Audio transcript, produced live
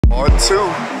Part 2,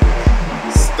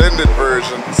 extended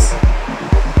versions.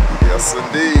 Yes,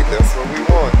 indeed, that's what we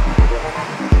want.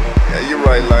 Yeah, you're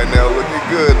right, Lionel. Looking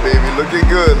good, baby. Looking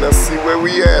good. Let's see where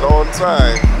we at on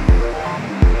time.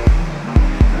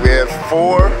 We had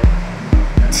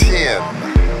 4:10.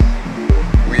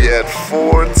 We had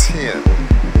 4:10.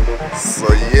 So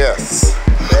yes,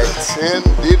 that 10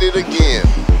 did it again.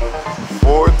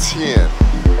 4:10.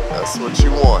 That's what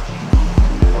you want.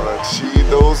 Want to achieve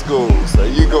those goals. There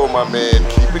you go, my man.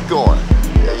 Keep it going.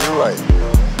 Yeah, you're right.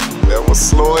 Never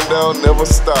slowing down, never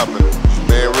stopping.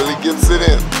 Man really gets it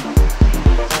in.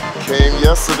 Came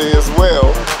yesterday as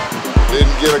well.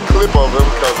 Didn't get a clip of him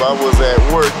because I was at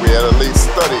work. We had a late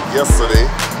study yesterday,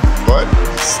 but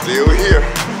still here.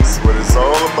 That's what it's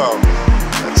all about.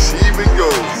 Achieving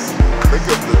goals. Look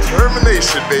up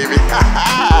determination, baby.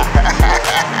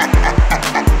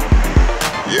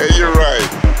 Yeah, you're right.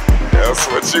 That's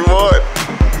what you want.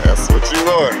 That's what you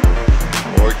want.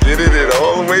 Or get it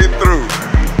all the way through.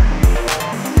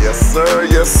 Yes, sir.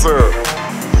 Yes, sir.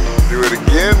 Do it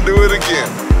again. Do it again.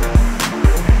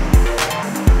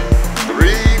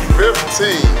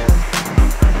 3:15.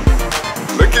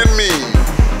 Look at me.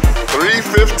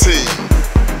 3:15.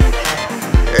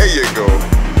 There you go.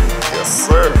 Yes,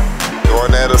 sir.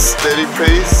 Going at a steady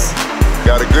pace.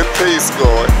 Got a good pace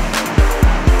going.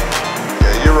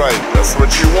 Yeah, you're right. That's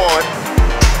what you want.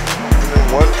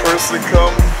 And one person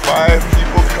come, 5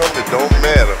 people come, it don't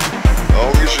matter. As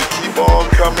long as you keep on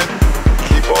coming,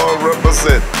 keep on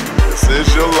representing. This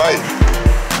is your life.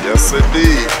 Yes,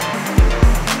 indeed.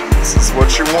 This is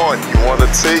what you want. You want to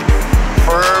take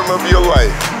firm of your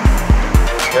life.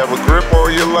 Have a grip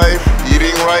on your life,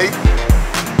 eating right,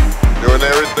 doing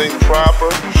everything proper,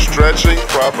 stretching,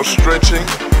 proper stretching,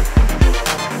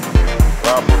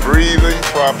 proper breathing,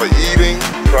 proper eating,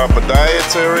 proper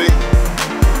dietary,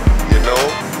 you know.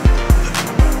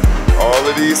 All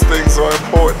of these things are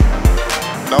important.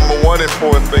 Number one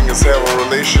important thing is have a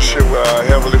relationship with our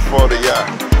Heavenly Father, Yah.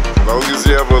 As long as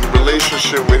you have a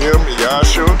relationship with Him,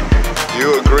 Yahshua,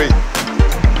 you are great.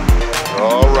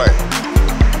 All right.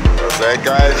 Because that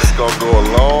guy is going to go a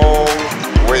long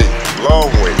way.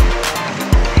 Long way.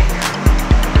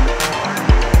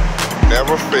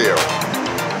 Never fail.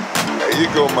 There you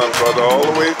go, my brother, all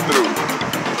the way through.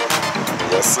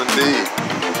 Yes, indeed.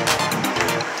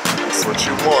 That's what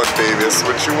you want, baby. That's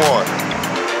what you want.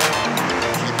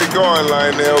 Keep it going,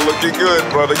 Lionel. Looking good,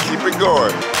 brother. Keep it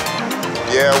going.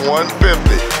 Yeah,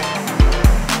 150.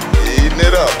 You're eating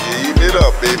it up. You're eating it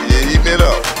up, baby. You're eating it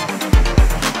up.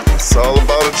 It's all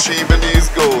about achieving these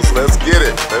goals. Let's get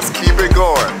it. Let's keep it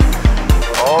going.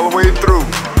 All the way through.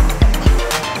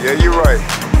 Yeah, you're right.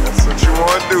 That's what you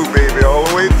want to do, baby. All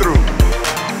the way through.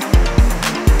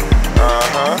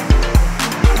 Uh-huh.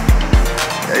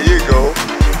 There you go.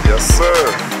 Yes, sir.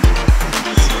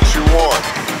 That's what you want.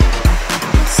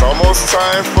 It's almost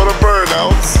time for the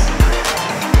burnouts.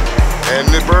 And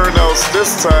the burnouts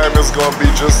this time is going to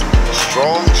be just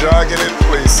strong jogging in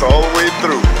place all the way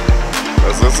through.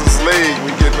 Because this is leg.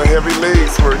 We getting a heavy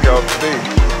legs workout today.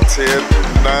 10,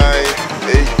 9,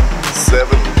 8,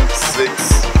 7,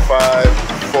 6, 5,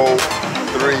 4,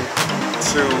 3,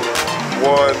 2,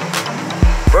 1.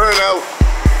 Burnout.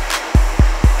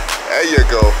 There you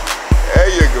go. There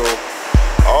you go.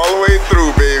 All the way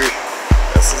through, baby.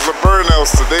 This is a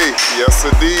burnouts today. Yes,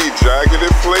 indeed. Jogging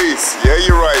in place. Yeah,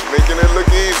 you're right. Making it look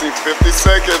easy. 50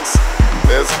 seconds.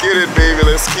 Let's get it, baby.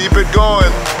 Let's keep it going.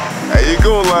 There you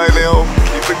go, Lionel.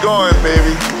 Keep it going,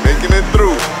 baby. Making it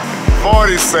through.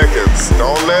 40 seconds.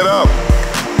 Don't let up.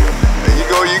 There you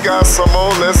go. You got some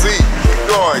more. Let's eat. Keep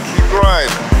going. Keep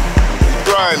grinding. Keep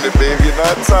grinding, baby. You're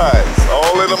not tired. It's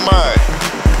all in the mind.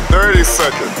 30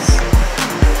 seconds.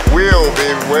 Will,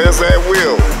 baby. Where's that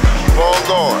will? Keep on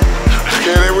going.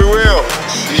 Okay, there we will.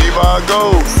 Achieve our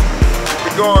goals. Keep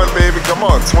it going, baby. Come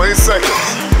on. 20 seconds.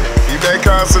 Keep that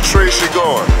concentration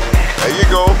going. There you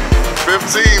go.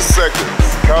 15 seconds.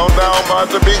 Countdown about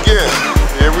to begin.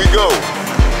 Here we go.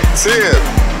 10,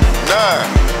 9,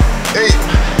 8,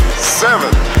 7,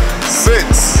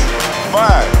 6,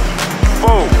 5,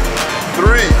 4,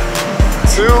 3,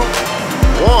 2,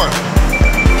 1.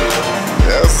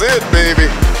 That's it, baby.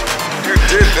 You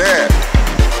did that.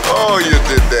 Oh, you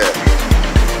did that.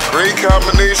 Great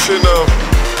combination of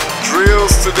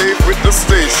drills today with the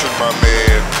station, my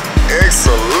man.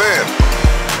 Excellent.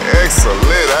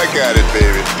 Excellent. I got it,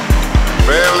 baby.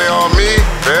 Family on me,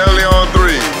 family on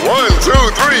 3. 1, 2,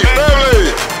 3,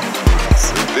 family.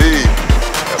 Yes, indeed.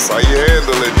 That's how you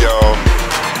handle it, y'all.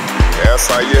 That's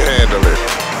how you handle it.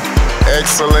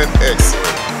 Excellent,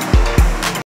 excellent.